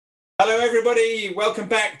Hello, everybody. Welcome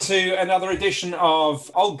back to another edition of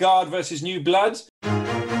Old Guard versus New Blood.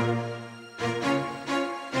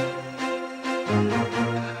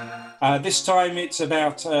 This time it's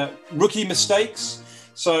about rookie mistakes.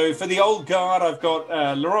 So for the Old Guard, I've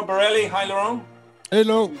got Laurent Borelli. Hi, Laurent.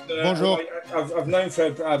 Hello. Bonjour. I've known for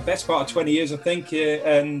best part of 20 years, I think,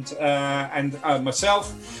 and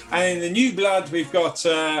myself. And in the New Blood, we've got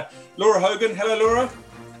Laura Hogan. Hello, Laura.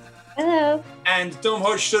 Hello. And Dom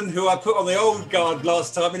Hodgson, who I put on the Old Guard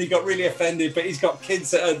last time, and he got really offended, but he's got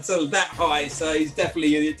kids that are that high, so he's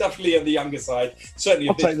definitely on the younger side. Certainly.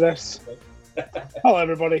 I'll take this. Hello,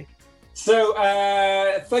 everybody. So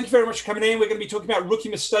thank you very much for coming in. We're going to be talking about rookie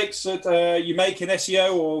mistakes that you make in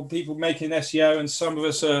SEO, or people make in SEO, and some of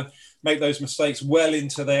us make those mistakes well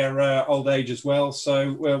into their old age as well.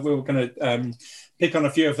 So we're going to pick on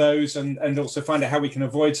a few of those and also find out how we can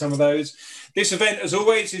avoid some of those. This event, as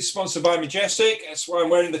always, is sponsored by Majestic. That's why I'm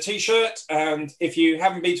wearing the T-shirt. And if you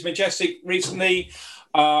haven't been to Majestic recently,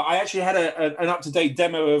 I actually had an up-to-date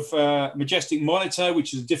demo of Majestic Monitor,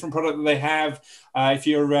 which is a different product that they have. If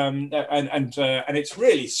you're and it's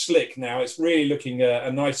really slick now. It's really looking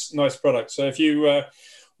a nice product. So if you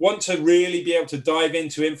want to really be able to dive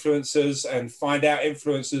into influencers and find out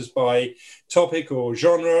influencers by topic or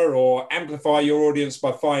genre, or amplify your audience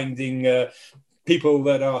by finding people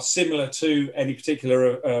that are similar to any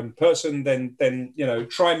particular person, then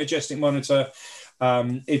try Majestic Monitor.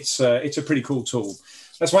 It's a pretty cool tool.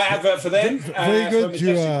 That's my advert for them. Very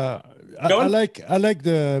good. I like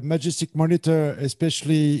the Majestic Monitor,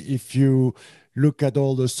 especially if you look at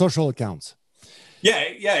all the social accounts.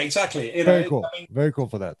 Yeah, exactly. Very cool. Very cool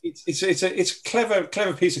for that. It's a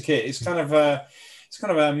clever piece of kit. It's kind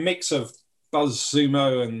of a mix of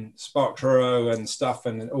BuzzSumo and SparkToro and stuff,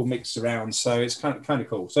 and all mixed around. So it's kind of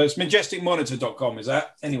cool. So it's majesticmonitor.com, is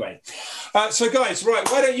that? Anyway. So guys, right,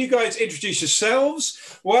 why don't you guys introduce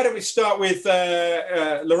yourselves? Why don't we start with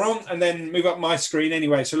Laurent and then move up my screen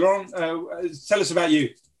anyway. So Laurent, tell us about you.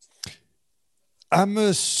 I'm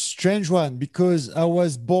a strange one because I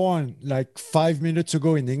was born like 5 minutes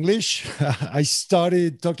ago in English. I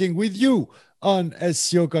started talking with you on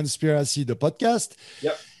SEO Conspiracy, the podcast.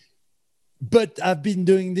 Yep. But I've been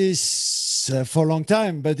doing this for a long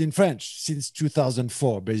time, but in French, since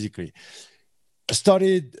 2004, basically. I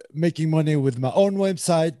started making money with my own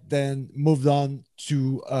website, then moved on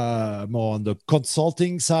to more on the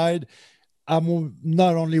consulting side. I'm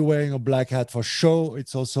not only wearing a black hat for show,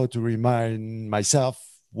 it's also to remind myself,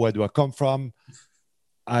 where do I come from?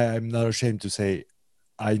 I am not ashamed to say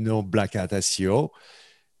I know black hat SEO,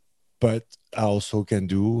 but I also can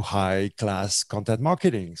do high-class content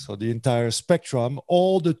marketing. So the entire spectrum,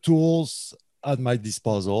 all the tools at my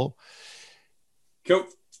disposal. Cool.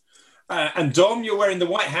 And Dom, you're wearing the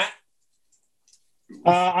white hat.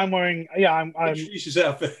 I'm wearing, I'm Introduce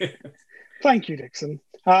yourself. Thank you, Dixon.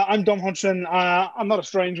 I'm Dom Hodgson. I'm not a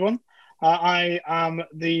strange one. I am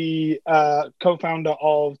the co-founder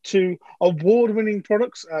of two award-winning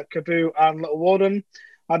products, Kaboo and Little Warden.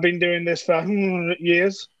 I've been doing this for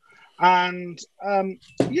years. And I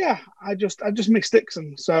just missed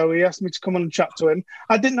Dixon. So he asked me to come on and chat to him.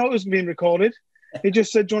 I didn't know it was being recorded. He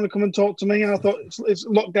just said, do you want to come and talk to me? And I thought, it's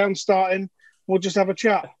lockdown starting. We'll just have a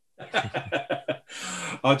chat.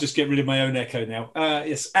 I'll just get rid of my own echo now.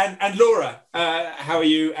 Yes. And Laura, how are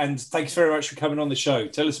you? And thanks very much for coming on the show.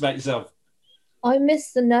 Tell us about yourself. I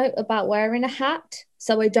missed the note about wearing a hat,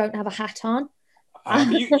 so I don't have a hat on.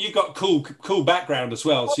 You got cool background as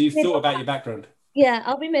well. So you've thought about your background. Yeah,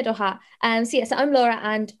 I'll be middle hat. So I'm Laura,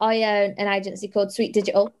 and I own an agency called Sweet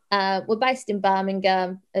Digital. We're based in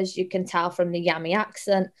Birmingham, as you can tell from the Yammy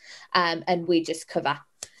accent, and we just cover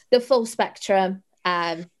the full spectrum,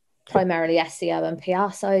 primarily SEO and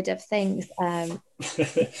PR side of things. And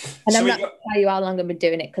I'm not going to tell you how long I've been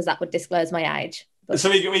doing it because that would disclose my age. So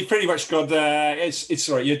we pretty much got, it's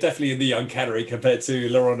all right, you're definitely in the young category compared to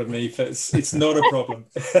Laurent and me, but it's not a problem.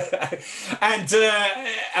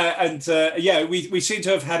 We seem to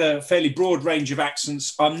have had a fairly broad range of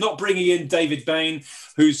accents. I'm not bringing in David Bain,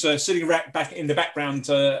 who's sitting back in the background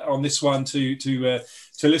on this one to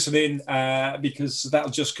listen in, because that'll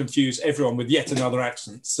just confuse everyone with yet another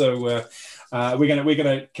accent. So we're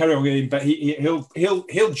gonna carry on with him, but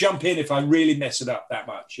he'll jump in if I really mess it up that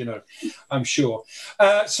much, I'm sure.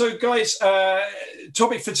 So guys,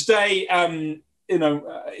 topic for today,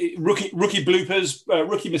 rookie bloopers,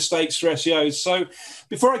 rookie mistakes for SEOs. So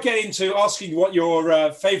before I get into asking what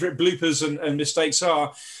your favorite bloopers and mistakes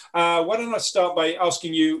are, why don't I start by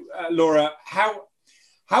asking you, Laura,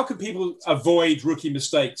 how can people avoid rookie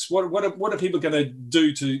mistakes? What are people going to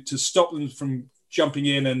do to stop them from jumping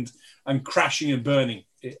in and crashing and burning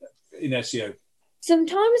in SEO?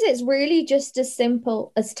 Sometimes it's really just as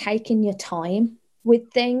simple as taking your time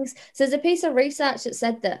with things. So there's a piece of research that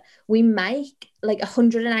said that we make like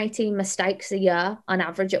 118 mistakes a year on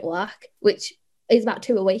average at work, which is about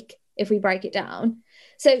 2 a week if we break it down.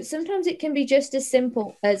 So sometimes it can be just as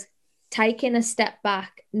simple as taking a step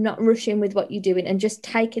back, not rushing with what you're doing, and just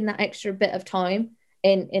taking that extra bit of time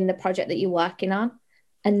in the project that you're working on.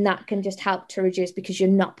 And that can just help to reduce, because you're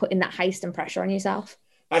not putting that haste and pressure on yourself.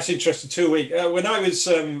 That's interesting. 2 a week. When I was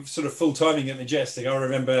sort of full-timing at Majestic, I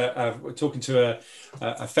remember talking to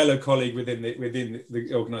a fellow colleague within the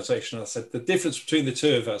organisation. I said, the difference between the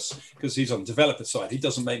two of us, because he's on the developer side, he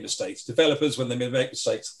doesn't make mistakes. Developers, when they make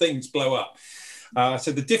mistakes, things blow up. I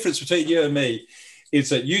said, the difference between you and me is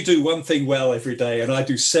that you do one thing well every day and I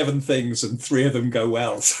do 7 things and 3 of them go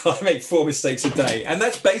well. So I make 4 mistakes a day. And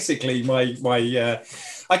that's basically my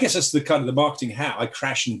I guess that's the kind of the marketing hat. I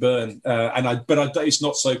crash and burn, but it's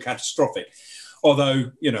not so catastrophic.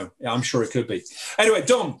 Although, I'm sure it could be. Anyway,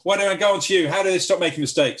 Dom, why don't I go on to you? How do they stop making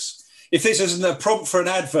mistakes? If this isn't a prompt for an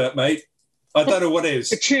advert, mate, I don't know what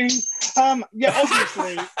is. Obviously.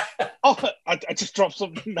 I just dropped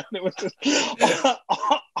something. It was just,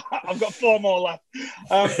 I've got 4 more left.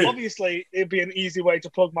 Obviously, it'd be an easy way to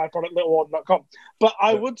plug my product, littlewarden.com. But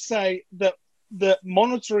I would say that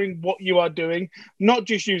monitoring what you are doing, not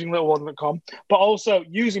just using littlewarden.com, but also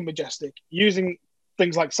using Majestic, using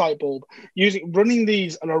things like Sitebulb, running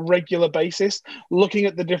these on a regular basis, looking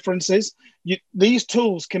at the differences. These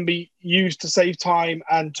tools can be used to save time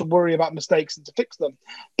and to worry about mistakes and to fix them,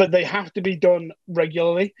 but they have to be done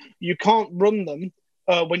regularly. You can't run them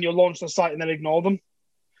when you launch the site and then ignore them.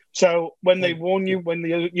 So when they warn you,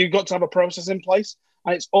 you've got to have a process in place,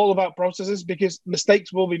 and it's all about processes, because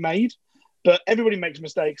mistakes will be made. But everybody makes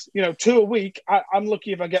mistakes. 2 a week. I'm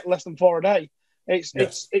lucky if I get less than 4 a day.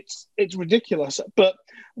 It's ridiculous. But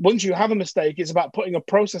once you have a mistake, it's about putting a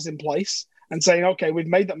process in place and saying, okay, we've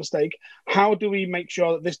made that mistake. How do we make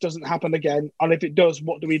sure that this doesn't happen again? And if it does,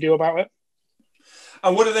 what do we do about it?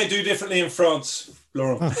 And what do they do differently in France,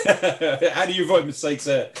 Laurent? How do you avoid mistakes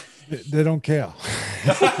there? They don't care.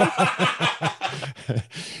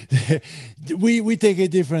 we take it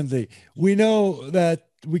differently. We know that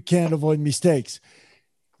we can't avoid mistakes.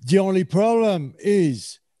 The only problem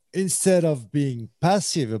is, instead of being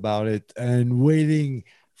passive about it and waiting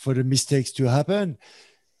for the mistakes to happen,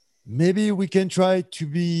 maybe we can try to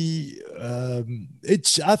be,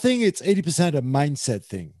 I think it's 80% a mindset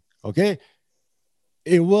thing, okay?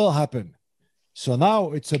 It will happen. So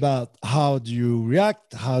now it's about how do you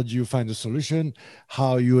react? How do you find a solution?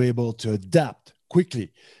 How are you able to adapt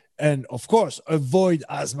quickly? And of course, avoid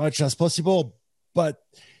as much as possible, but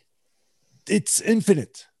it's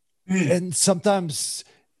infinite. And sometimes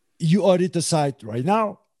you audit a site right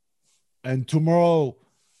now, and tomorrow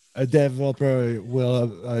a developer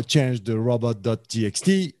will change the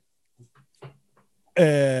robot.txt,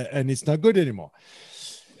 and it's not good anymore.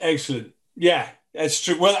 Excellent. Yeah, that's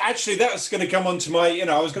true. Well, actually, that was going to come on to my,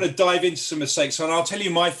 I was going to dive into some mistakes. And I'll tell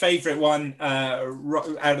you my favorite one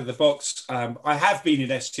out of the box. I have been in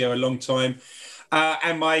SEO a long time.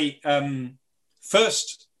 And my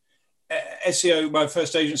first SEO, my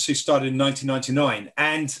first agency started in 1999.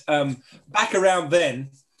 And back around then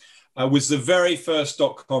was the very first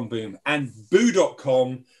 .com boom. And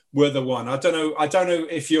Boo.com were the one. I don't know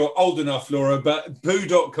if you're old enough, Laura, but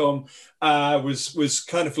Boo.com was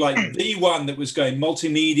kind of like the one that was going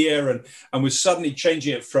multimedia and was suddenly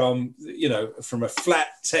changing it from a flat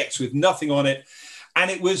text with nothing on it.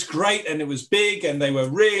 And it was great, and it was big, and they were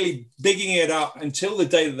really bigging it up until the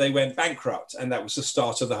day that they went bankrupt. And that was the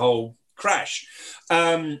start of the whole crash.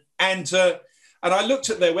 And I looked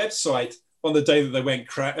at their website on the day that they went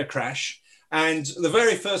crash. And the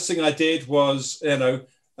very first thing I did was,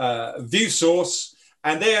 view source,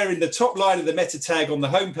 and there in the top line of the meta tag on the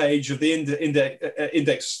homepage of the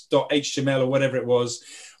index.html or whatever it was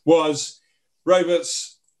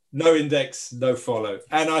robots, no index, no follow.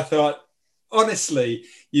 And I thought, honestly,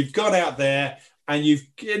 you've gone out there and you've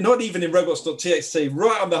not even in robots.txt,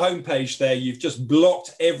 right on the homepage there, you've just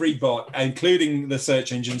blocked every bot, including the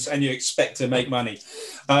search engines, and you expect to make money.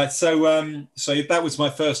 So that was my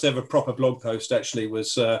first ever proper blog post, actually,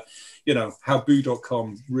 was how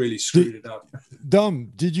Boo.com really screwed it up.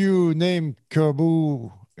 Dom, did you name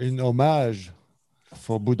Kerbu in homage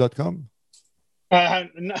for Boo.com?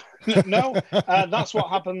 No, that's what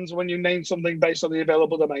happens when you name something based on the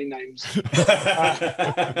available domain names.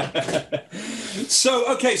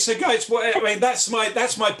 So guys, that's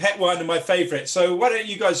my pet one and my favorite. So why don't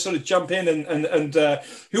you guys sort of jump in and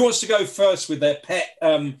who wants to go first with their pet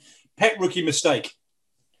rookie mistake?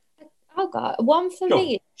 Oh God, one for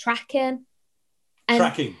me is tracking.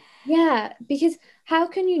 Tracking. Yeah, because how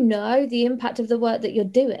can you know the impact of the work that you're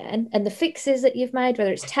doing and the fixes that you've made,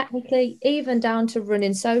 whether it's technically, even down to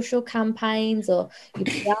running social campaigns or your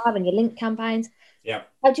PR and your link campaigns? Yeah.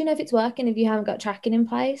 How do you know if it's working if you haven't got tracking in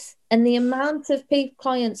place? And the amount of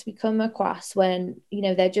clients we come across when,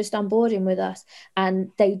 they're just onboarding with us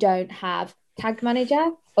and they don't have Tag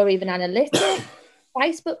Manager or even analytics,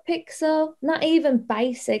 Facebook Pixel, not even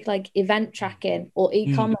basic like event tracking or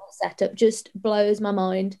e-commerce setup, just blows my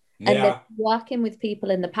mind. And they're working with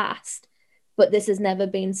people in the past, but this has never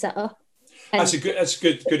been set up. And that's a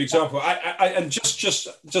good example. And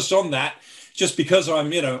just on that, just because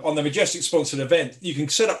I'm on the Majestic sponsored event, you can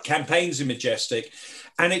set up campaigns in Majestic,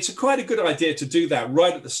 and it's quite a good idea to do that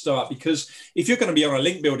right at the start, because if you're going to be on a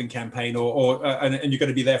link building campaign and you're going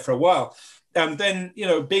to be there for a while, then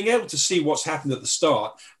being able to see what's happened at the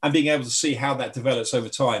start and being able to see how that develops over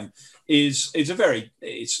time is a very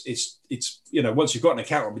once you've got an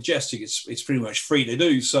account on Majestic, it's pretty much free to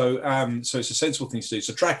do. So it's a sensible thing to do.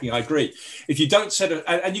 So tracking, I agree. If you don't set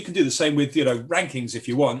and you can do the same with rankings if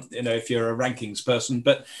you want, if you're a rankings person.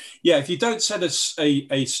 But yeah, if you don't set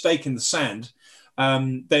a stake in the sand,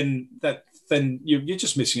 then you're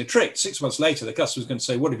just missing a trick. 6 months later, the customer's going to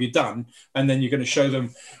say, "What have you done?" And then you're going to show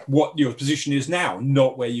them what your position is now,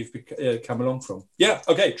 not where you've come along from. Yeah.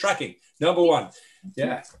 Okay. Tracking, number one.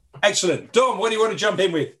 Yeah. Excellent. Dom, what do you want to jump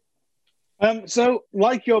in with? So,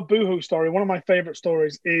 like your Boohoo story, one of my favorite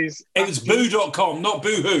stories is... It was boo.com, not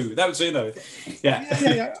Boohoo. That was, Yeah.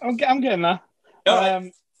 Yeah. I'm getting there.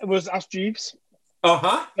 Right. It was Ask Jeeves.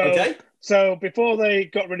 Uh-huh. Okay. So before they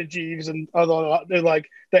got rid of Jeeves and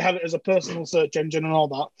they had it as a personal search engine and all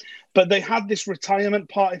that, but they had this retirement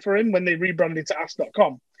party for him when they rebranded to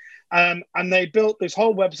Ask.com. And they built this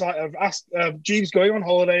whole website of Jeeves going on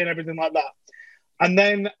holiday and everything like that. And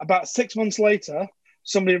then about 6 months later,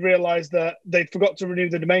 somebody realized that they'd forgot to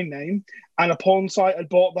renew the domain name and a porn site had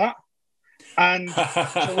bought that. And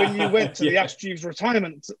so when you went to the Ask Jeeves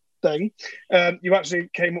retirement thing, you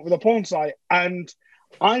actually came up with a porn site. And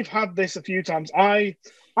I've had this a few times. I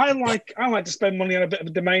like to spend money on a bit of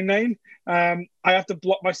a domain name. I have to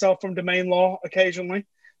block myself from domain law occasionally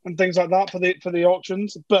and things like that for the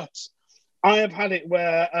auctions. But I have had it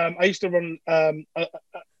where I used to run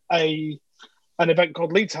an event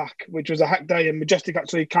called Lead Hack, which was a hack day, and Majestic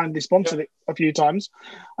actually kindly sponsored it a few times.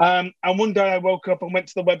 And one day I woke up and went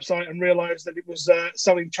to the website and realized that it was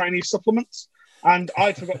selling Chinese supplements. And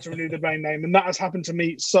I forgot to renew the domain name. And that has happened to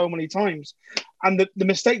me so many times. And the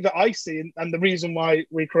mistake that I see, and the reason why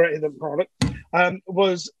we created the product,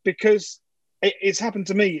 was because it's happened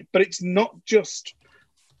to me. But it's not just...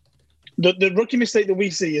 The rookie mistake that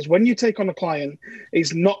we see is when you take on a client,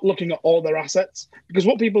 is not looking at all their assets. Because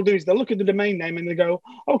what people do is they look at the domain name and they go,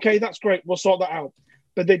 okay, that's great, we'll sort that out.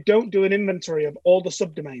 But they don't do an inventory of all the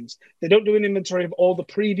subdomains. They don't do an inventory of all the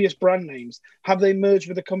previous brand names. Have they merged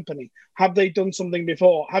with a company? Have they done something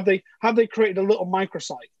before? Have they created a little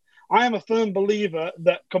microsite? I am a firm believer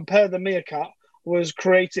that Compare the Meerkat was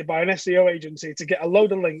created by an SEO agency to get a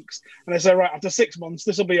load of links. And they say, right, after 6 months,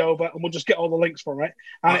 this will be over and we'll just get all the links from it.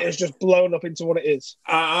 And it has just blown up into what it is.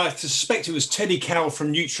 I suspect it was Teddy Cowell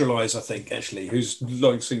from Neutralize, I think, actually, who's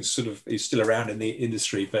long since sort of is still around in the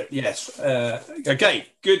industry. But yes, okay,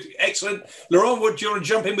 good, excellent. Laurent, do you want to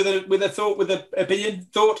jump in with a thought, with an opinion,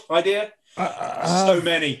 idea? So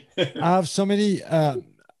many. I have so many.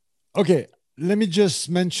 Okay. Let me just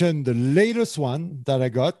mention the latest one that I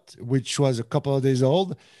got, which was a couple of days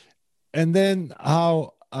old, and then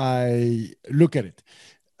how I look at it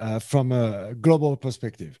from a global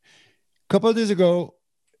perspective. A couple of days ago,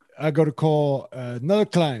 I got a call, another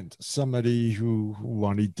client, somebody who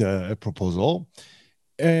wanted a proposal,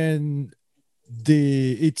 and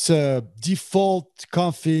it's a default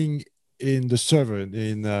config in the server,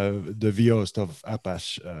 in the vhost of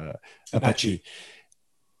Apache.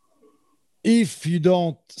 If you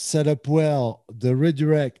don't set up well the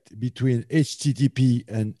redirect between HTTP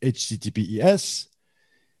and HTTPS,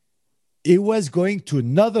 it was going to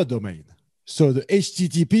another domain. So the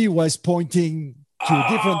HTTP was pointing to a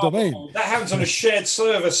different domain. That happens on a shared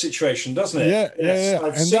server situation, doesn't it? Yeah.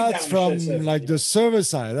 And that's from like the server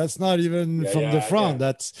side. That's not even from the front.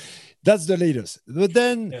 Yeah. That's the latest. But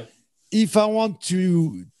then if I want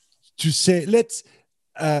to say,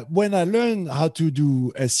 when I learned how to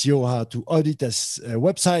do SEO, how to audit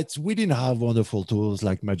websites, we didn't have wonderful tools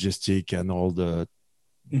like Majestic and all the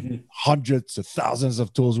hundreds of thousands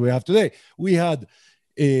of tools we have today. We had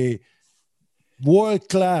a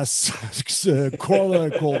world-class crawler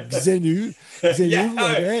called Xenu.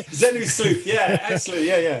 Xenu Sleuth. Yeah, excellent.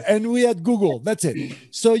 Yeah. And we had Google. That's it.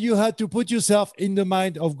 So you had to put yourself in the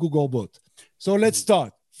mind of Googlebot. So let's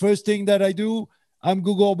start. First thing that I do, I'm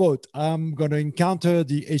Googlebot. I'm going to encounter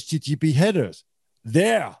the HTTP headers.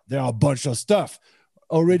 There are a bunch of stuff.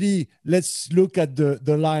 Already, let's look at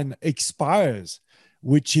the line expires,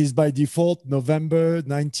 which is by default November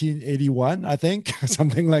 1981, I think,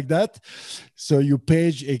 something like that. So your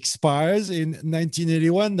page expires in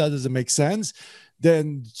 1981. That doesn't make sense.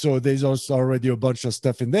 Then, so there's also already a bunch of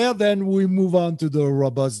stuff in there. Then we move on to the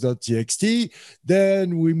robots.txt.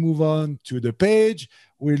 Then we move on to the page.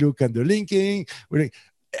 We look at the linking,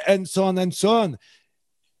 and so on and so on.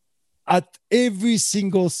 At every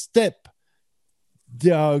single step,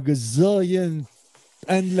 there are a gazillion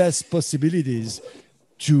endless possibilities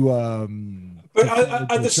to. But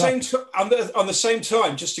at the same time, on the same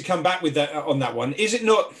time, just to come back with that on that one, is it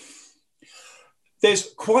not?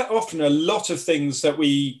 There's quite often a lot of things that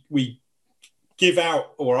we give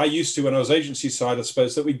out, or I used to when I was agency side, I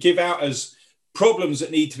suppose, that we give out as problems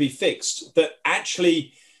that need to be fixed, that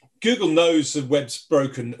actually Google knows the web's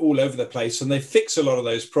broken all over the place, and they fix a lot of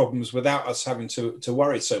those problems without us having to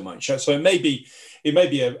worry so much. So it may be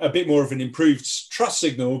a bit more of an improved trust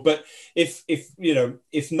signal, but if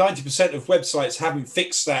 90% of websites haven't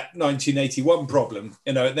fixed that 1981 problem,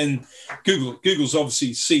 then Google's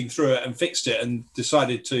obviously seen through it and fixed it and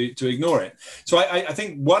decided to ignore it. So I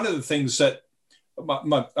think one of the things that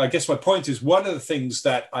I guess my point is, one of the things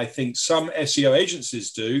that I think some SEO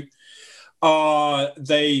agencies do are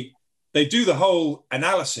they do the whole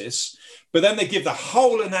analysis, but then they give the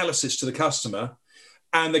whole analysis to the customer,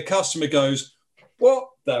 and the customer goes, what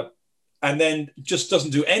the? And then just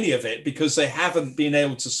doesn't do any of it because they haven't been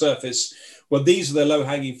able to surface, well, these are the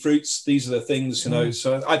low-hanging fruits, these are the things,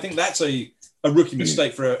 So I think that's a rookie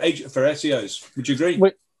mistake for SEOs. Would you agree?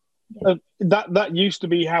 That used to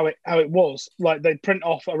be how it was. Like, they'd print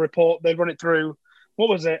off a report, they'd run it through, what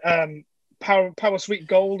was it? Power Suite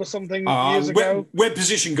Gold or something years ago. Web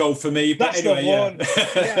Position Gold for me. But that's anyway, the one.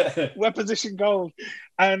 Yeah, Web Position Gold.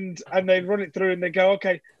 And they run it through and they go,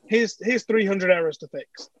 okay, here's 300 errors to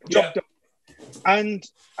fix. Job done. And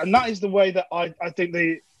that is the way that I think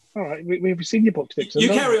all right, we've seen your book fix. You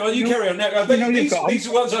carry on. Now, these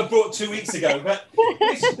are ones I brought 2 weeks ago, but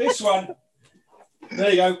this one, there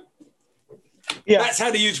you go. Yeah, that's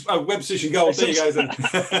how to use Web Position Gold. There you go. Then.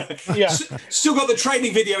 Yeah, still got the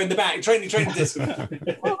training video in the back. Training disc.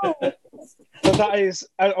 But that is,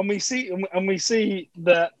 and we see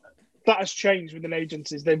that has changed within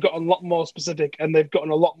agencies. They've gotten a lot more specific, and they've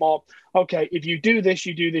gotten a lot more. Okay, if you do this,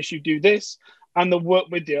 you do this, you do this, and they'll work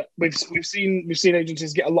with you. We've seen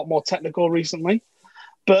agencies get a lot more technical recently,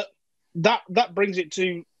 but that brings it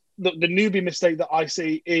to. The newbie mistake that I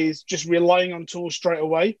see is just relying on tools straight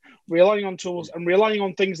away, relying on tools and relying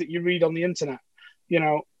on things that you read on the internet.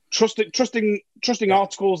 Trusting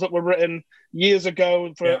articles that were written years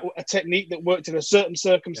ago for a technique that worked in a certain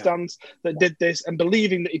circumstance that did this, and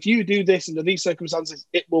believing that if you do this under these circumstances,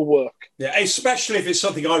 it will work. Yeah, especially if it's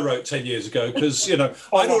something I wrote 10 years ago, because I'd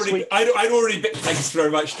already been. Thanks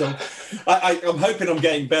very much, Tom. I'm hoping I'm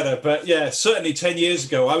getting better, but yeah, certainly 10 years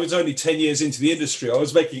ago, I was only 10 years into the industry. I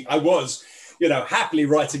was happily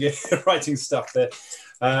writing stuff there.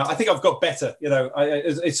 I think I've got better.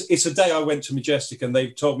 It's a day I went to Majestic and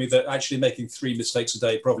they told me that actually making 3 mistakes a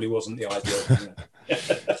day probably wasn't the ideal.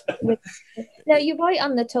 No, you're right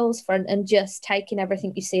on the tools front, and just taking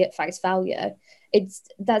everything you see at face value.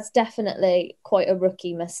 That's definitely quite a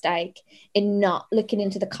rookie mistake in not looking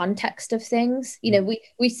into the context of things.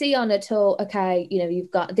 We see on a tool, okay,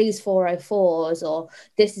 you've got these 404s, or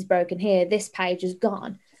this is broken here, this page is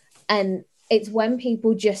gone, and it's when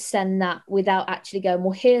people just send that without actually going,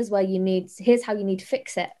 well, here's how you need to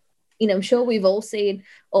fix it. I'm sure we've all seen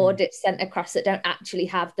audits sent across that don't actually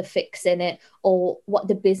have the fix in it, or what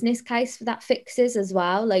the business case for that fix is as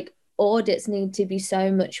well. Like, audits need to be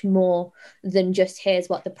so much more than just here's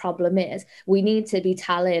what the problem is. We need to be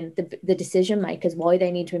telling the decision makers why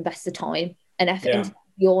they need to invest the time and effort into.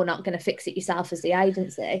 You're not going to fix it yourself as the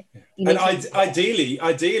agency.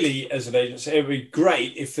 Ideally, as an agency, it would be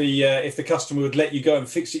great if the customer would let you go and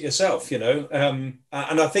fix it yourself. And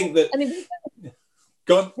I think that.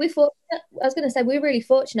 Go on. I was going to say, we're really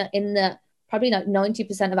fortunate in that probably like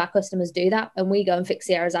 90% of our customers do that, and we go and fix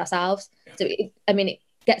the errors ourselves. So it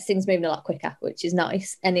gets things moving a lot quicker, which is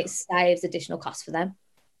nice, and it saves additional costs for them.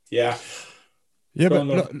 Yeah,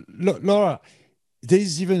 but Laura,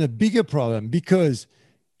 there's even a bigger problem, because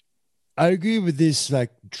I agree with this,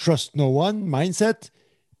 like, trust no one mindset,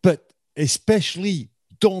 but especially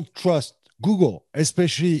don't trust Google,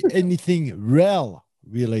 especially anything rel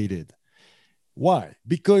related. Why?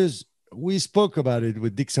 Because we spoke about it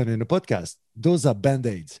with Dixon in the podcast. Those are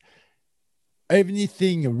band-aids.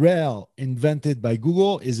 Anything rel invented by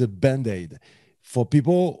Google is a band-aid for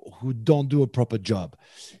people who don't do a proper job.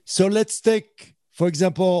 So let's take, for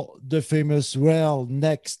example, the famous rel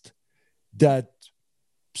next that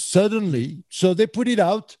suddenly, so they put it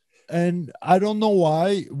out, and I don't know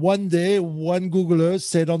why, one day, one Googler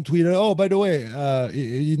said on Twitter, oh, by the way,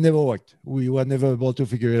 it never worked. We were never able to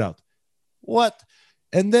figure it out. What?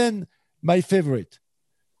 And then my favorite,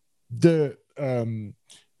 well,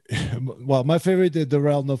 my favorite is the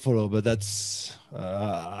rel nofollow, but that's,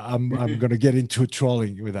 I'm going to get into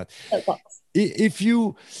trolling with that. If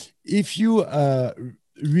you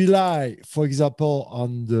rely, for example,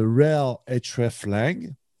 on the rel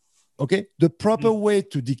hreflang, okay, the proper way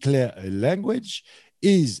to declare a language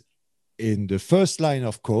is in the first line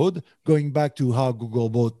of code, going back to how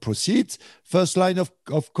Googlebot proceeds. First line of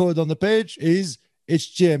code on the page is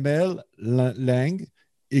HTML lang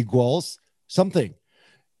equals something,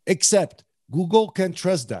 except Google can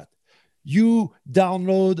trust that. You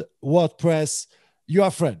download WordPress, you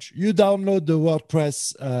are French, you download the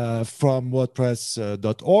WordPress from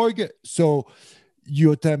WordPress.org. So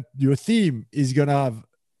your theme is going to have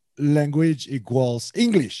language equals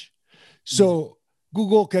English. So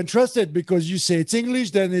Google can trust it because you say it's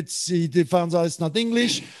English, then it finds out it's not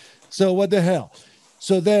English. So what the hell?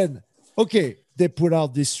 So then, okay, they put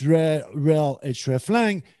out this rel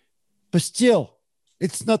hreflang, but still,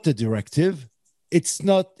 it's not a directive. It's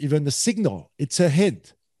not even a signal. It's a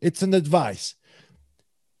hint. It's an advice.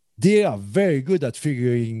 They are very good at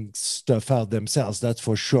figuring stuff out themselves, that's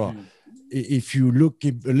for sure. If you look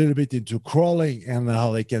a little bit into crawling and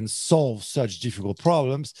how they can solve such difficult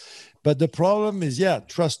problems. But the problem is,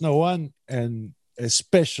 trust no one, and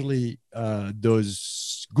especially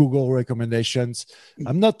those Google recommendations.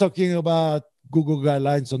 I'm not talking about Google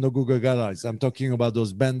guidelines or no Google guidelines. I'm talking about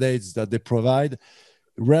those band-aids that they provide.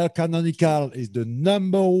 Rel canonical is the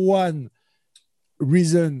number one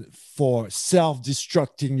reason for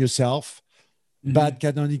self-destructing yourself. Bad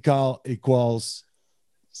canonical equals...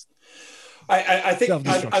 I think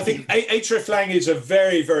hreflang is a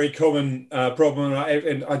very, very common problem,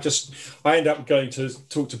 and I end up going to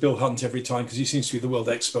talk to Bill Hunt every time because he seems to be the world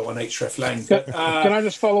expert on hreflang. Can I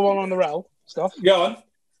just follow on the rel stuff? Go on.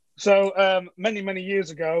 So many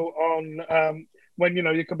years ago, on when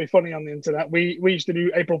you could be funny on the internet, we used to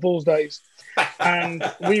do April Fool's Days, and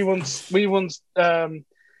we once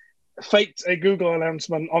faked a Google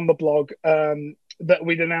announcement on the blog that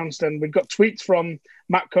we'd announced, and we've got tweets from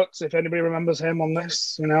Matt Cutts, if anybody remembers him on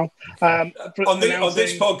this, on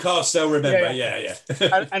this podcast they'll remember. Yeah.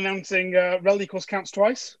 Announcing rel equals counts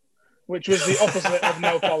twice, which was the opposite of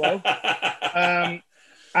no follow.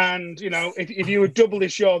 And if you were doubly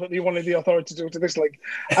sure that you wanted the authority to this link,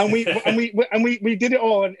 and we did it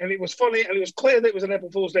all, and it was funny, and it was clear that it was an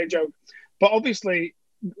April Fool's Day joke, but obviously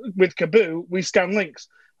with Kaboo we scanned links,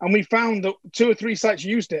 and we found that 2 or 3 sites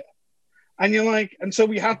used it. And you're like, and so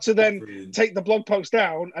we had to then take the blog post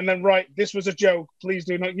down and then write, this was a joke, please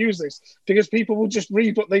do not use this. Because people will just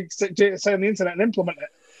read what they say on the internet and implement it.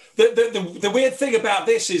 The weird thing about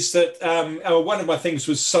this is that one of my things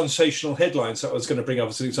was sensational headlines that I was going to bring up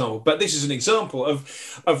as an example. But this is an example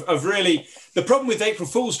of really, the problem with April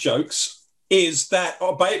Fool's jokes is that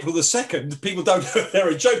by April the 2nd, people don't know they're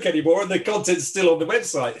a joke anymore and the content's still on the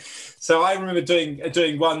website. So I remember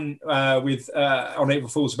doing one on April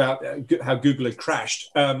Fool's about how Google had crashed.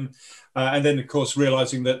 And then, of course,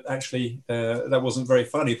 realizing that actually that wasn't very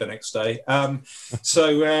funny the next day. But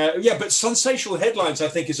sensational headlines, I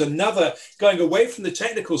think, is another, going away from the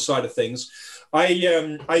technical side of things.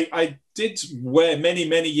 I did wear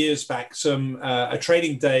many years back a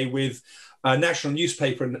training day with a national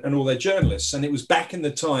newspaper and all their journalists. And it was back in the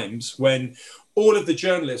times when all of the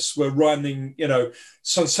journalists were running,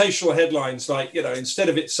 sensational headlines like, instead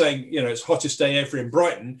of it saying, it's hottest day ever in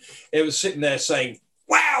Brighton, it was sitting there saying,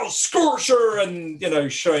 wow, scorcher, and,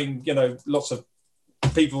 showing, lots of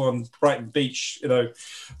people on Brighton Beach,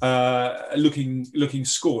 looking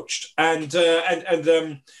scorched. And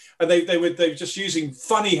they were just using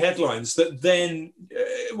funny headlines that then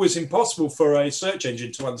was impossible for a search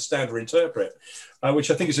engine to understand or interpret, which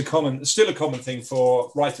I think is still a common thing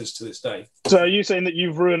for writers to this day. So are you saying that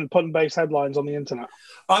you've ruined pun-based headlines on the internet?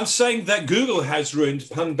 I'm saying that Google has ruined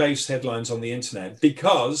pun-based headlines on the internet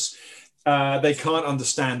because they can't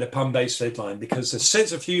understand a pun-based headline, because the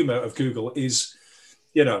sense of humor of Google is,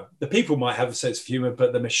 the people might have a sense of humor,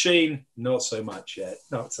 but the machine, not so much yet.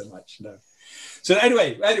 Not so much, no. So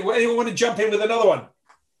anyway, anyone want to jump in with another one?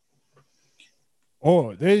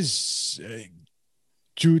 Oh, there's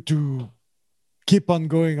to keep on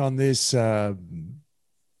going on this.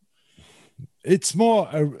 It's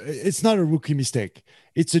not a rookie mistake.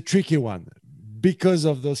 It's a tricky one because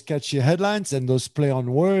of those catchy headlines and those play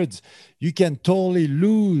on words. You can totally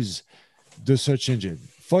lose the search engine.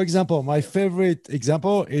 For example, my favorite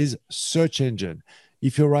example is search engine.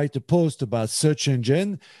 If you write a post about search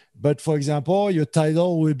engine, but for example, your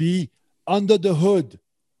title will be under the hood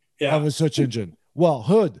of a search engine. Well,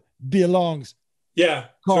 hood belongs cars.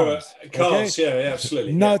 Cars, okay? Yeah,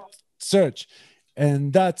 absolutely. Not search.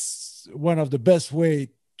 And that's one of the best way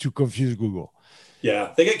to confuse Google.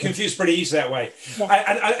 Yeah, they get confused pretty easy that way.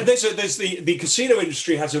 And there's the casino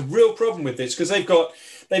industry has a real problem with this because they've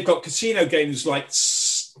got casino games like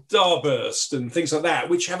Starburst and things like that,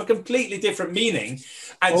 which have a completely different meaning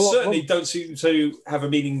and certainly don't seem to have a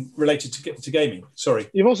meaning related to gaming. Sorry.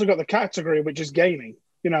 You've also got the category, which is gaming.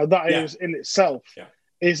 You know, that is in itself. Yeah.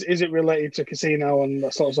 Is it related to casino and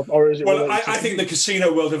that sort of stuff, or is it? Well, I think the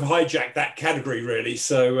casino world have hijacked that category, really.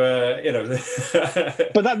 So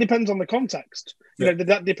But that depends on the context. You know,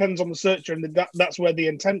 that depends on the searcher, and that's where the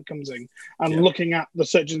intent comes in. And looking at the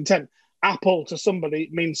searcher's intent, Apple to somebody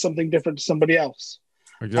means something different to somebody else.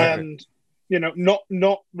 Exactly. And you know,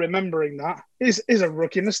 not remembering that is a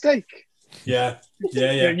rookie mistake. Yeah. You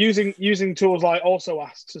know, using tools like Also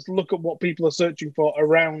Ask to look at what people are searching for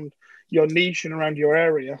around your niche and around your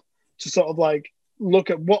area to sort of like look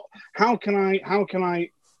at how can I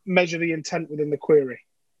measure the intent within the query.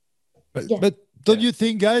 But don't you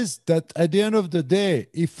think, guys, that at the end of the day,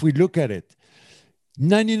 if we look at it,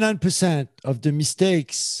 99% of the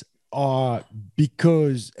mistakes are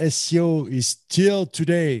because SEO is still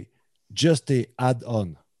today just a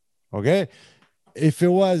add-on. Okay? If it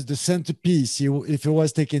was the centerpiece, if it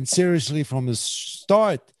was taken seriously from the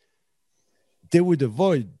start, they would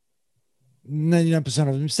avoid 99%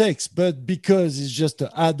 of the mistakes. But because it's just an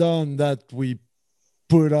add-on that we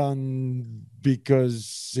put on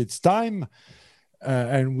because it's time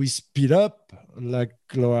and we speed up, like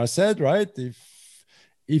Laura said, right?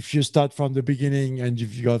 If you start from the beginning and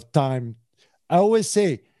if you have time, I always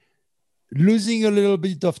say losing a little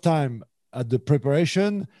bit of time at the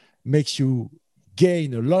preparation makes you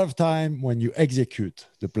gain a lot of time when you execute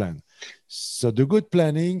the plan. So the good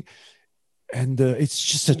planning, and it's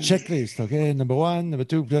just a checklist, okay? Number one, number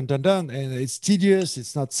two, done, and it's tedious.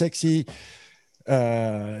 It's not sexy.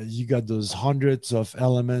 You got those hundreds of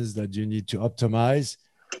elements that you need to optimize,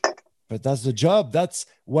 but that's the job. That's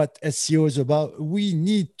what SEO is about. We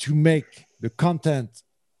need to make the content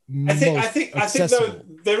I think though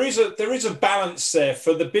there is a balance there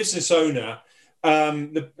for the business owner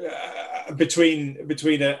between an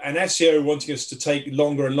SEO wanting us to take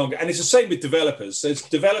longer and longer, and it's the same with developers. There's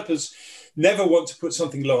developers never want to put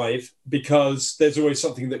something live because there's always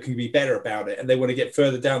something that can be better about it, and they want to get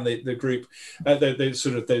further down the group,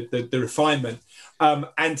 the refinement.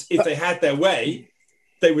 And if they had their way,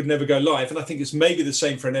 they would never go live. And I think it's maybe the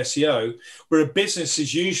same for an SEO, where a business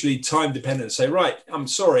is usually time dependent. Say, right, I'm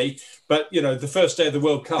sorry, but the first day of the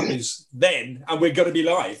World Cup is then, and we're going to be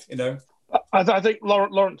live. I think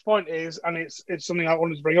Laurent's point is, and it's something I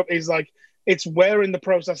wanted to bring up, is like it's where in the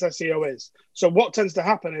process SEO is. So what tends to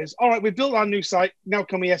happen is, all right, we built our new site, now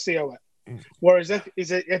can we SEO it? Whereas if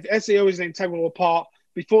SEO is an integral part,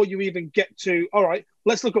 before you even get to, all right,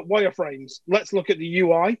 let's look at wireframes, let's look at the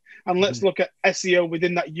UI, and let's look at SEO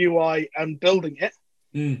within that UI and building it,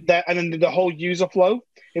 there, and then the whole user flow.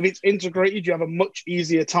 If it's integrated, you have a much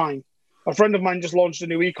easier time. A friend of mine just launched a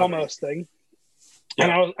new e-commerce thing,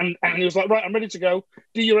 and he was like, right, I'm ready to go.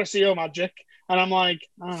 Do your SEO magic. And I'm like,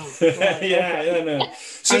 oh. Right, no.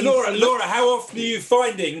 So Laura, how often are you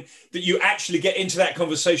finding that you actually get into that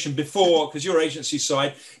conversation before, because your agency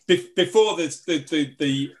side, before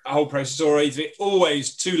the whole process, or is it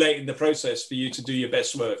always too late in the process for you to do your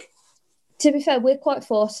best work? To be fair, we're quite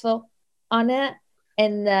forceful on it,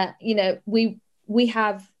 in that, we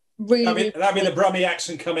have really... That'd be the Brummie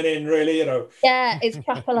accent coming in, really, Yeah, it's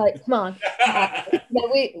proper like, come on.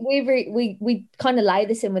 We kind of lay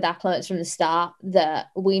this in with our clients from the start, that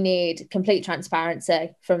we need complete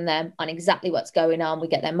transparency from them on exactly what's going on. We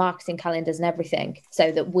get their marketing calendars and everything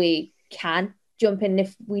so that we can jump in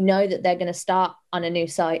if we know that they're going to start on a new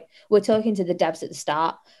site. We're talking to the devs at the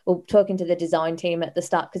start. We're talking to the design team at the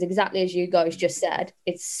start, because exactly as you guys just said,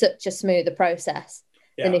 it's such a smoother process.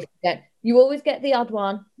 And if you always get the odd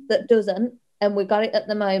one that doesn't, and we've got it at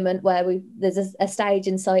the moment where there's a stage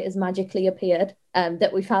in site has magically appeared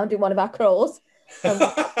that we found in one of our crawls.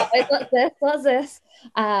 What's this?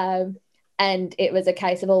 And it was a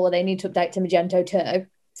case of, they need to update to Magento 2,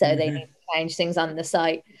 so they need to change things on the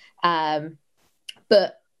site.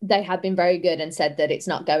 but they have been very good and said that it's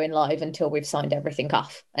not going live until we've signed everything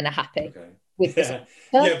off and are happy. Okay. With this.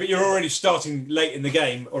 Yeah, but you're already starting late in the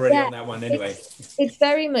game already on that one anyway. It's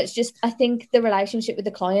very much just, I think the relationship with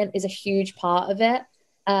the client is a huge part of it.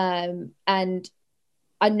 And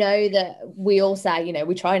I know that we all say, you know,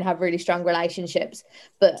 we try and have really strong relationships,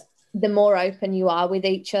 but the more open you are with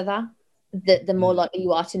each other, the more likely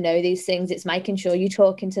you are to know these things. It's making sure you're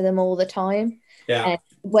talking to them all the time. Yeah. And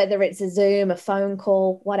whether it's a Zoom, a phone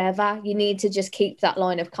call, whatever, you need to just keep that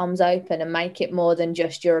line of comms open and make it more than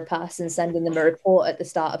just you're a person sending them a report at the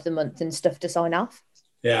start of the month and stuff to sign off.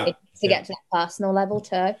 Yeah. To get to that personal level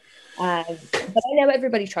too. But I know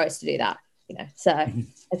everybody tries to do that, you know, so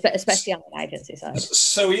especially on an agency side.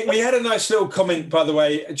 So we had a nice little comment, by the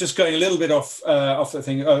way, just going a little bit off the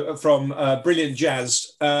thing from Brilliant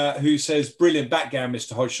Jazz, who says, "Brilliant background,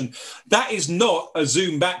 Mr. Hodgson." That is not a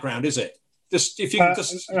Zoom background, is it? Just if you can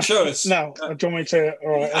just show us. No, do you want me to?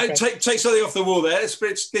 All right, okay. Take something off the wall there. This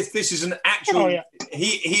is an actual. Oh, yeah.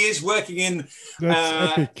 He is working in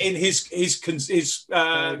his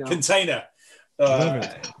container.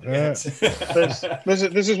 This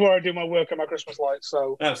is where I do my work at my Christmas lights.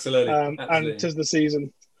 So absolutely. And 'tis the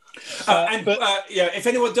season. If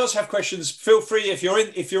anyone does have questions, feel free. If you're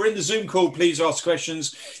in the Zoom call, please ask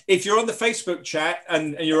questions. If you're on the Facebook chat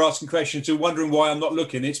and you're asking questions, you're wondering why I'm not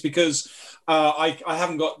looking, it's because I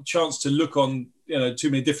haven't got a chance to look on too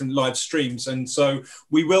many different live streams, and so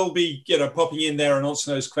we will be popping in there and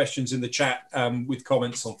answering those questions in the chat with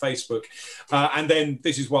comments on Facebook. And then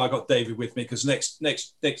this is why I got David with me, because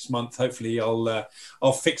next month hopefully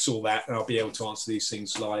I'll fix all that and I'll be able to answer these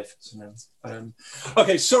things live.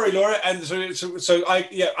 Okay, sorry, Laura. And so I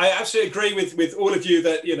absolutely agree with all of you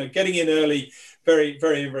that getting in early, very,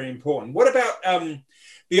 very, very important. What about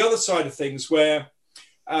the other side of things where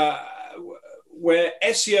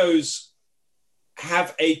SEOs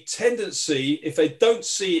have a tendency, if they don't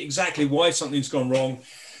see exactly why something's gone wrong,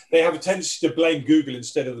 they have a tendency to blame Google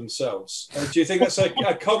instead of themselves. Do you think that's a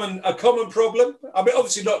common problem? I mean,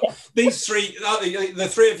 obviously not these three, the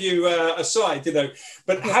three of you aside,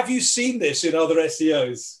 but have you seen this in other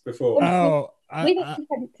SEOs before? Oh, we didn't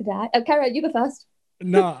today. Oh, Cara, you go first.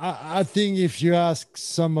 No, I think if you ask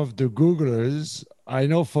some of the Googlers, I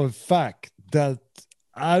know for a fact that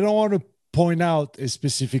I don't want to point out a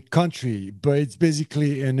specific country, but it's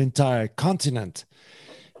basically an entire continent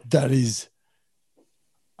that is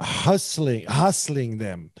hustling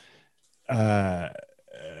them. I'm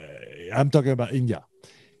talking about India,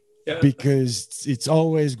 because it's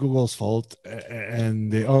always Google's fault, and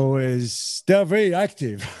they're very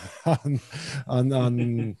active on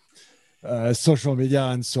social media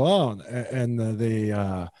and so on, and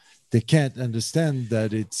they can't understand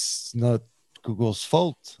that it's not Google's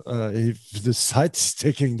fault if the site is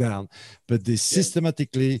taken down, but they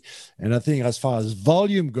systematically, and I think as far as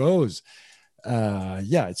volume goes,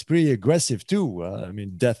 it's pretty aggressive too. I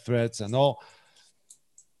mean, death threats and all.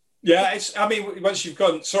 Yeah, once you've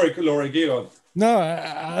gone, sorry, Laura, go on. No,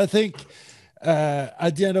 I think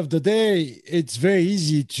at the end of the day, it's very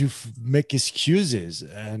easy to make excuses,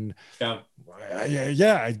 and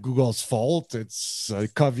it's Google's fault. It's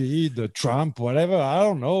COVID, Trump, whatever. I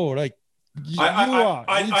don't know, I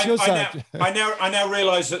now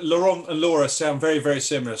realise that Laurent and Laura sound very, very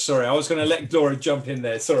similar. Sorry, I was going to let Laura jump in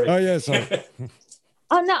there. Sorry. Oh yeah, sorry.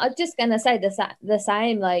 I'm just going to say the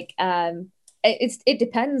same. It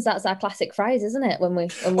depends. That's our classic phrase, isn't it? When we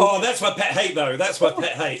that's my pet hate, though. That's my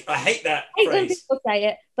pet hate. I hate that phrase. When people say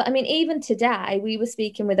it, but I mean, even today we were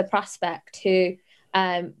speaking with a prospect who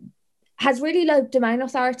has really low domain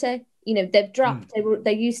authority. They've dropped.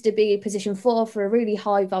 They used to be position 4 for a really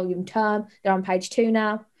high volume term. They're on page 2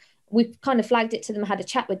 now. We've kind of flagged it to them, had a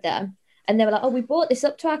chat with them, and they were like, "Oh, we brought this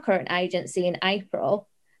up to our current agency in April,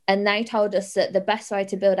 and they told us that the best way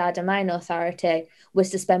to build our domain authority was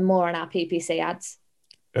to spend more on our PPC ads."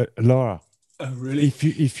 Laura, really?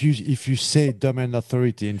 If you say domain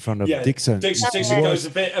authority in front of Dixon goes a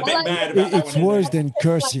bit mad about it's worse than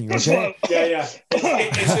cursing. Okay.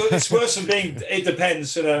 It's worse than being. It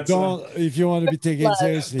depends. Don't, if you want to be taken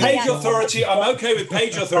seriously. Page authority. I'm okay with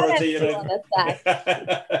page authority. The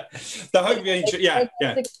home page. I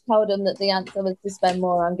told them that the answer was to spend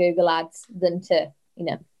more on Google Ads than to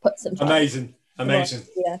put some time. Amazing.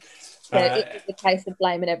 Yeah. So it's a case of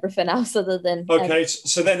blaming everything else other than. Okay,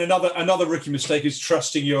 so then another rookie mistake is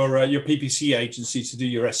trusting your PPC agency to do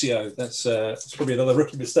your SEO. That's probably another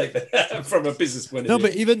rookie mistake from a business point of view. No,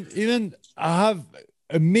 but even I have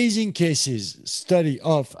amazing cases study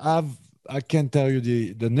of. I can't tell you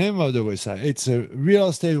the name of the website. It's a real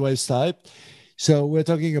estate website. So we're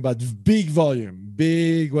talking about big volume,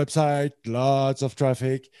 big website, lots of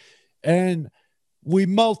traffic, and we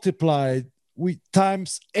multiplied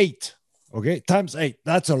times 8. Okay, times 8.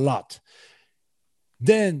 That's a lot.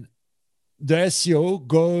 Then the SEO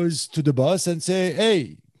goes to the boss and say,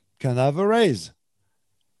 "Hey, can I have a raise?"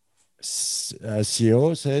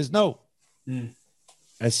 SEO says no.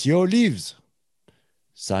 SEO leaves.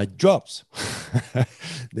 Site drops.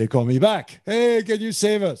 They call me back. "Hey, can you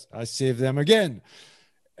save us?" I save them again.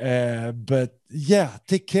 But yeah,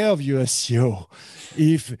 take care of your SEO.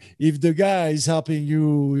 If the guy is helping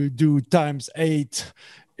you do times 8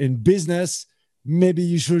 in business, maybe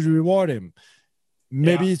you should reward him.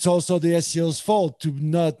 Maybe it's also the SEO's fault to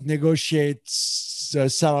not negotiate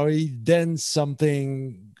salary, then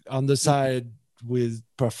something on the side with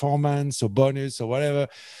performance or bonus or whatever.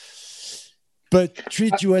 But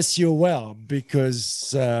treat your SEO well,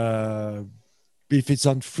 because if it's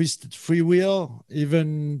on free will,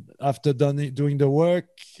 even after doing the work,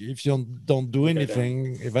 if you don't do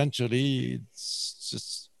anything, eventually it's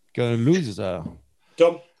just going to lose.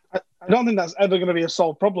 Dom? I don't think that's ever going to be a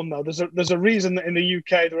solved problem, though. There's a reason that in the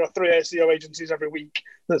UK there are 3 SEO agencies every week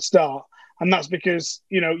that start, and that's because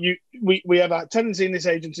we have a tendency in this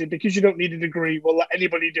agency, because you don't need a degree, we'll let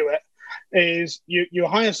anybody do it. Is you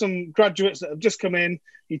hire some graduates that have just come in,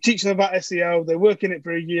 you teach them about SEO, they work in it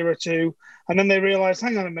for a year or two, and then they realise,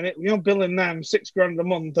 hang on a minute, you're billing them $6,000 a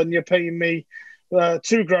month, and you're paying me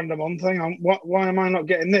 $2,000 a month. Hang on, why am I not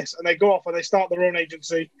getting this? And they go off and they start their own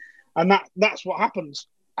agency, and that's what happens.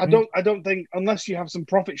 I don't think, unless you have some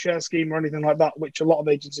profit share scheme or anything like that, which a lot of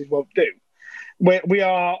agencies won't do. We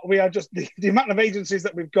are just the amount of agencies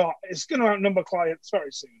that we've got is going to outnumber clients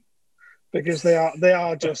very soon, because they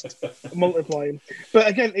are just multiplying. But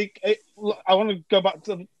again, I want to go back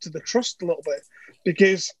to the trust a little bit,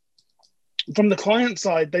 because from the client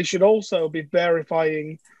side, they should also be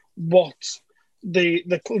verifying what the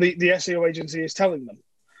SEO agency is telling them.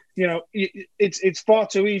 It's far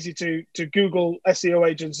too easy to Google SEO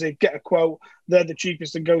agency, get a quote, they're the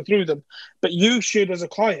cheapest, and go through them. But you should, as a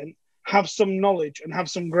client, have some knowledge and have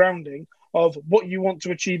some grounding of what you want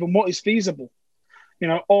to achieve and what is feasible.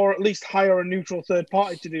 Or at least hire a neutral third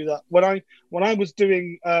party to do that. When I was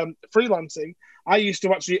doing freelancing, I used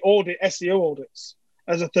to actually audit SEO audits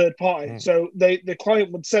as a third party. So the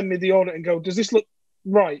client would send me the audit and go, "Does this look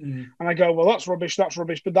right?" And I go, "Well, that's rubbish,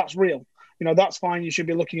 but that's real. That's fine. You should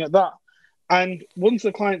be looking at that." And once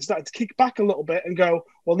the client started to kick back a little bit and go,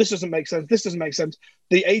 "Well, this doesn't make sense,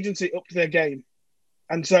 the agency upped their game.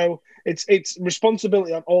 And so it's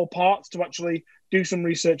responsibility on all parts to actually do some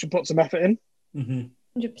research and put some effort in.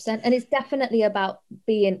 100%. And it's definitely about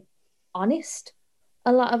being honest.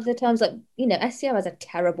 A lot of the times, SEO has a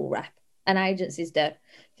terrible rep, and agencies do,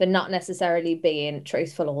 for not necessarily being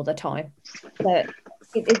truthful all the time. So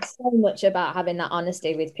it's so much about having that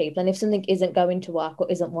honesty with people. And if something isn't going to work or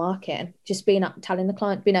isn't working, just telling the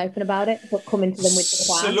client, being open about it, but coming to them with the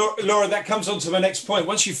plan. So Laura, that comes on to my next point.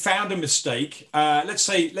 Once you've found a mistake, let's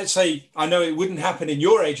say, I know it wouldn't happen in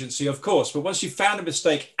your agency, of course, but once you found a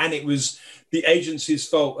mistake and it was the agency's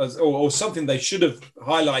fault, or something they should have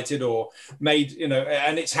highlighted or made,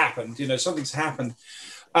 and it's happened, something's happened.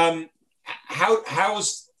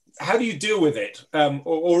 How do you deal with it?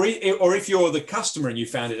 Or if you're the customer and you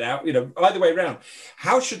found it out, either way around,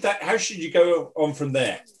 how should you go on from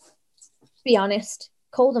there? Be honest,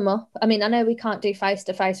 call them up. I mean, I know we can't do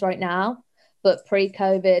face-to-face right now, but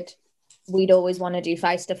pre-COVID, we'd always want to do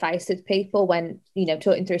face-to-face with people when,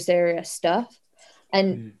 talking through serious stuff.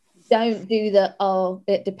 And don't do the,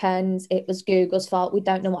 it depends, it was Google's fault, we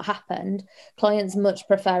don't know what happened. Clients much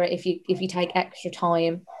prefer it if you take extra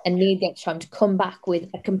time and need the extra time to come back with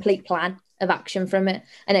a complete plan of action from it.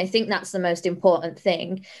 And I think that's the most important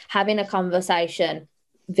thing, having a conversation,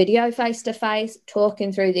 video face-to-face,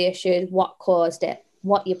 talking through the issues, what caused it,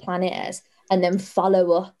 what your plan is, and then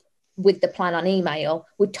follow up with the plan on email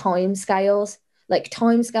with timescales. Like,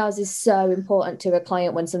 timescales is so important to a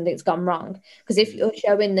client when something's gone wrong, because if you're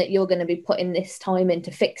showing that you're going to be putting this time in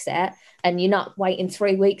to fix it and you're not waiting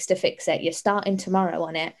 3 weeks to fix it, you're starting tomorrow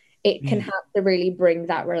on it, it can have to really bring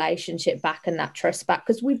that relationship back and that trust back,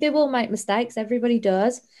 because we do all make mistakes, everybody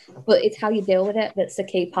does, but it's how you deal with it that's the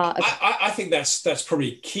key part of I think that's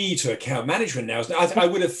probably key to account management now. I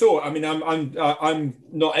would have thought, I mean, I'm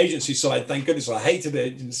not agency side, thank goodness. I hated the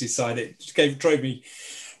agency side. It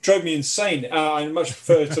drove me insane. I much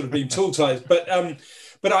prefer sort of being tool-tied, but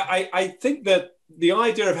I think that the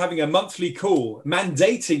idea of having a monthly call,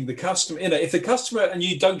 mandating the customer, if the customer, and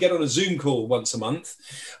you don't get on a Zoom call once a month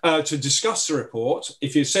to discuss the report,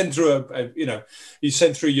 if you send through you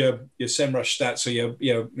send through your SEMrush stats or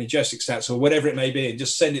your Majestic stats or whatever it may be, and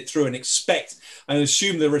just send it through and expect and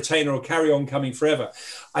assume the retainer will carry on coming forever.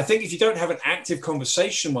 I think if you don't have an active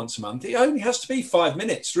conversation once a month, it only has to be 5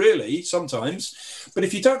 minutes, really, sometimes. But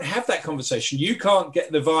if you don't have that conversation, you can't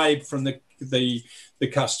get the vibe from the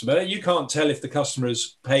customer. You can't tell if the customer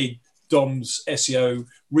has paid Dom's SEO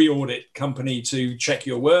re-audit company to check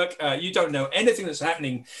your work. You don't know anything that's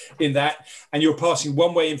happening in that, and you're passing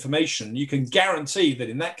one-way information. You can guarantee that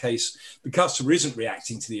in that case, the customer isn't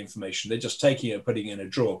reacting to the information. They're just taking it and putting it in a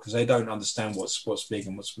drawer because they don't understand what's big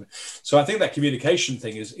and what's. So I think that communication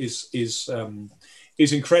thing is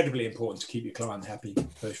incredibly important to keep your client happy,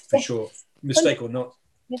 for sure, mistake or not.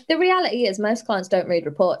 The reality is most clients don't read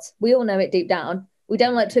reports. We all know it deep down. We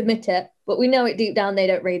don't like to admit it, but we know it deep down they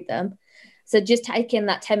don't read them. So just taking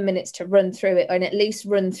that 10 minutes to run through it, and at least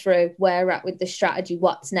run through where we're at with the strategy,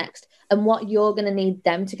 what's next, and what you're going to need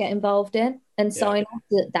them to get involved in and sign off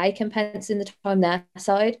that they can pencil in the time their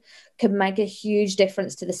side, can make a huge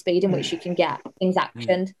difference to the speed in which you can get things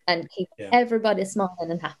actioned and keep everybody smiling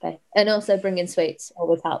and happy. And also bringing sweets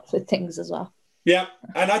always helps with things as well. Yeah,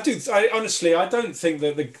 and I honestly don't think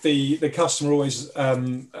that the customer always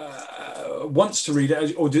wants to read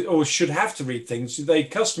it or should have to read things. The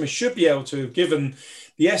customer should be able to have given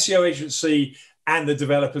the SEO agency and the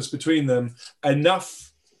developers between them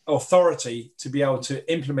enough authority to be able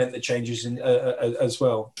to implement the changes in as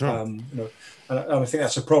well. Sure. And I think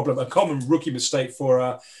that's a problem. A common rookie mistake for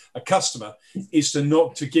a customer is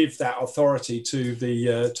to give that authority to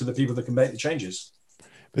the people that can make the changes.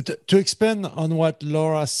 But to expand on what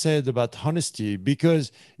Laura said about honesty,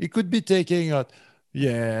 because it could be taking out,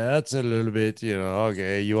 that's a little bit,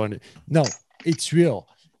 okay, you want it. No, it's real.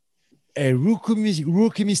 A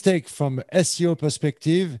rookie mistake from SEO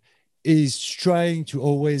perspective is trying to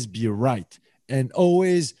always be right and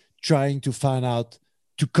always trying to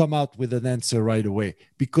come out with an answer right away,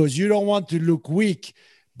 because you don't want to look weak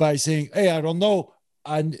by saying, hey, I don't know,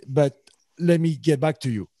 but let me get back to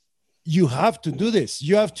you. You have to do this.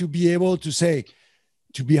 You have to be able to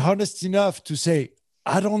be honest enough to say,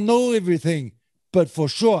 I don't know everything, but for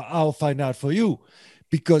sure I'll find out for you,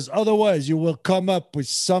 because otherwise you will come up with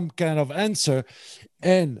some kind of answer.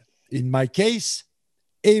 And in my case,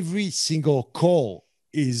 every single call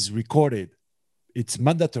is recorded. It's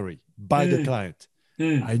mandatory by the client.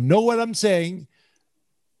 I know what I'm saying.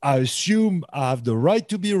 I assume I have the right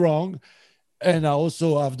to be wrong. And I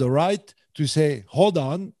also have the right to say, hold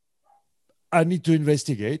on, I need to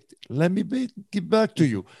investigate. Let me get back to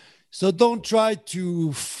you. So don't try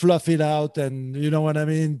to fluff it out, and you know what I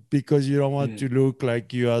mean, because you don't want to look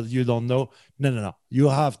like you don't know. No. You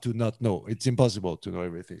have to not know. It's impossible to know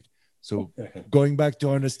everything. So going back to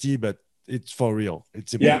honesty, but it's for real.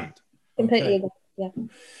 It's important. Completely agree. Yeah.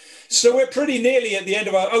 So we're pretty nearly at the end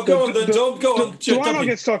of our. Oh, go on, then, Dom. Go on. Do I not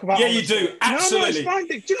get to talk about? Yeah, you do. Absolutely. No, it's fine.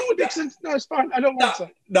 Do you know what, Dixon? No, it's fine. I don't want to.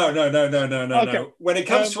 No. Okay. When it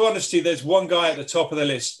comes to honesty, there's one guy at the top of the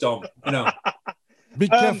list, Dom. Be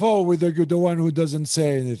careful with the one who doesn't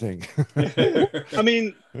say anything. I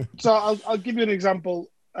mean, so I'll give you an example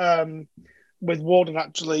with Warden.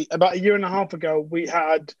 Actually, about a year and a half ago, we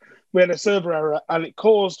had a server error, and it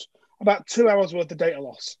caused about 2 hours worth of data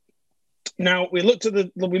loss. Now we looked at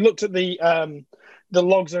the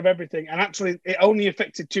logs of everything, and actually it only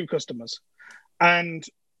affected 2 customers, and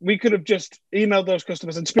we could have just emailed those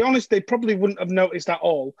customers, and to be honest, they probably wouldn't have noticed at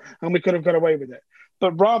all, and we could have got away with it.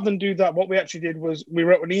 But rather than do that, what we actually did was we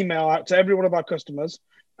wrote an email out to every one of our customers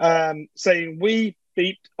saying we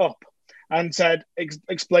beeped up and said,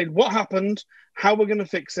 explained what happened, how we're going to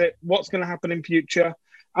fix it, what's going to happen in future,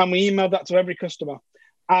 and we emailed that to every customer.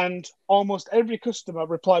 And almost every customer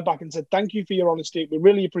replied back and said, thank you for your honesty. We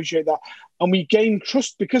really appreciate that. And we gained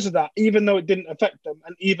trust because of that, even though it didn't affect them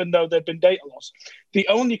and even though there'd been data loss. The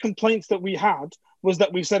only complaints that we had was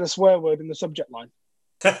that we said a swear word in the subject line.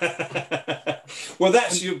 Well,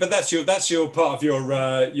 that's your part of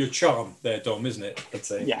your charm there, Dom, isn't it? I'd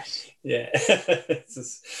say. Yes. Yeah.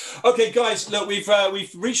 Okay, guys, look, we've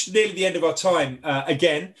reached nearly the end of our time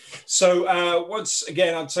again. So once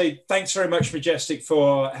again, I'd say thanks very much, Majestic,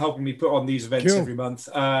 for helping me put on these events every month.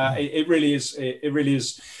 It really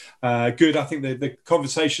is good. I think the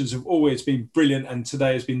conversations have always been brilliant, and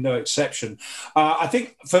today has been no exception. I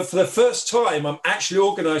think for the first time, I'm actually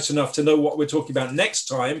organised enough to know what we're talking about next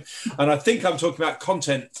time, and I think I'm talking about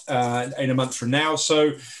content in a month from now.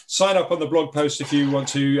 So sign up on the blog post if you want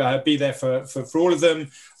to be there for all of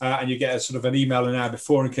them, and you get a sort of an email an hour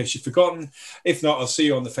before in case you've forgotten. If not, I'll see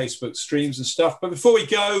you on the Facebook streams and stuff. But before we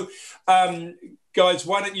go, guys,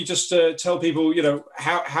 why don't you just tell people,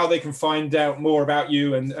 how they can find out more about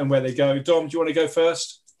you and where they go. Dom, do you want to go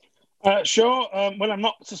first? Sure. When I'm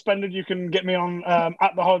not suspended, you can get me on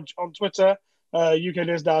at the Hodge on Twitter,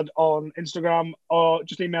 UKDizDad on Instagram, or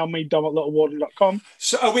just email me, dom@littlewarden.com.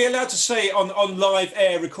 So are we allowed to say on live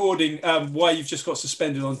air recording why you've just got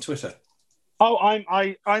suspended on Twitter? Oh,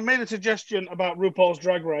 I made a suggestion about RuPaul's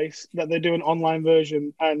Drag Race, that they do an online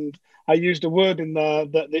version, and I used a word in there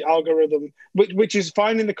that the algorithm, which is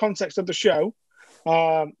fine in the context of the show.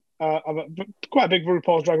 I'm quite a big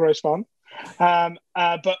RuPaul's Drag Race fan.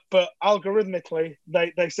 But algorithmically,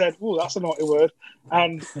 they said, "Oh, that's a naughty word,"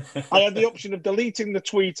 and I had the option of deleting the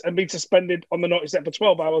tweet and being suspended on the naughty set for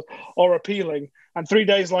 12 hours, or appealing. And 3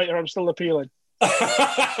 days later, I'm still appealing.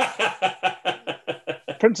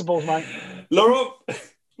 Principles, mate. Laurent,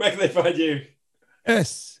 where can they find you?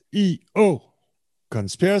 SEO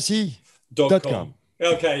conspiracy.com.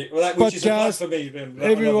 Okay, well, which is a plus for me. Then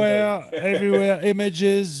everywhere,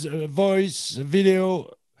 images, voice,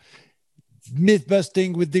 video, myth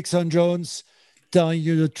busting with Dixon Jones, telling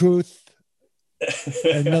you the truth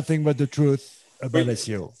and nothing but the truth about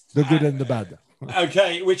SEO, the good and the bad.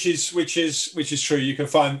 Okay, which is true. You can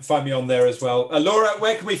find me on there as well. Laura,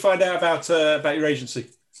 where can we find out about your agency?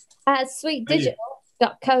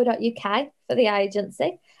 Sweetdigital.co.uk for the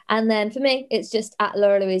agency, and then for me, it's just at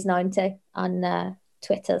Laura Louise 90 on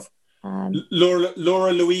Twitters.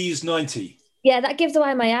 Laura Louise 90. Yeah, that gives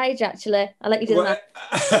away my age. Actually, I'll let you do that.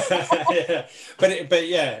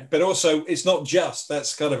 Yeah, but also it's not just.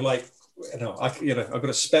 That's kind of like. I've got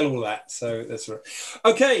to spell all that, so that's right.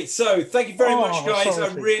 Okay, so thank you very much, guys. I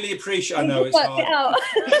really appreciate. I know it's hard.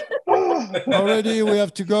 Already, we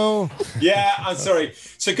have to go. Yeah, I'm sorry.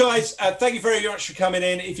 So, guys, thank you very much for coming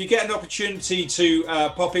in. If you get an opportunity to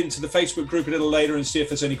pop into the Facebook group a little later and see if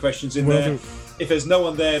there's any questions in there. If there's no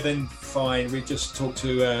one there, then fine. We just talk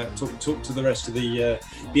to the rest of the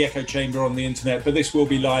echo chamber on the internet. But this will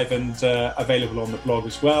be live and available on the blog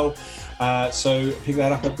as well. So pick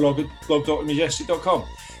that up at blog.majestic.com.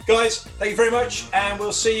 Guys, thank you very much, and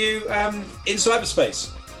we'll see you in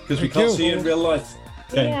cyberspace, because we can't see you in real life.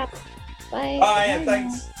 Okay. Yeah. Bye. Bye, and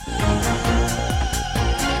thanks.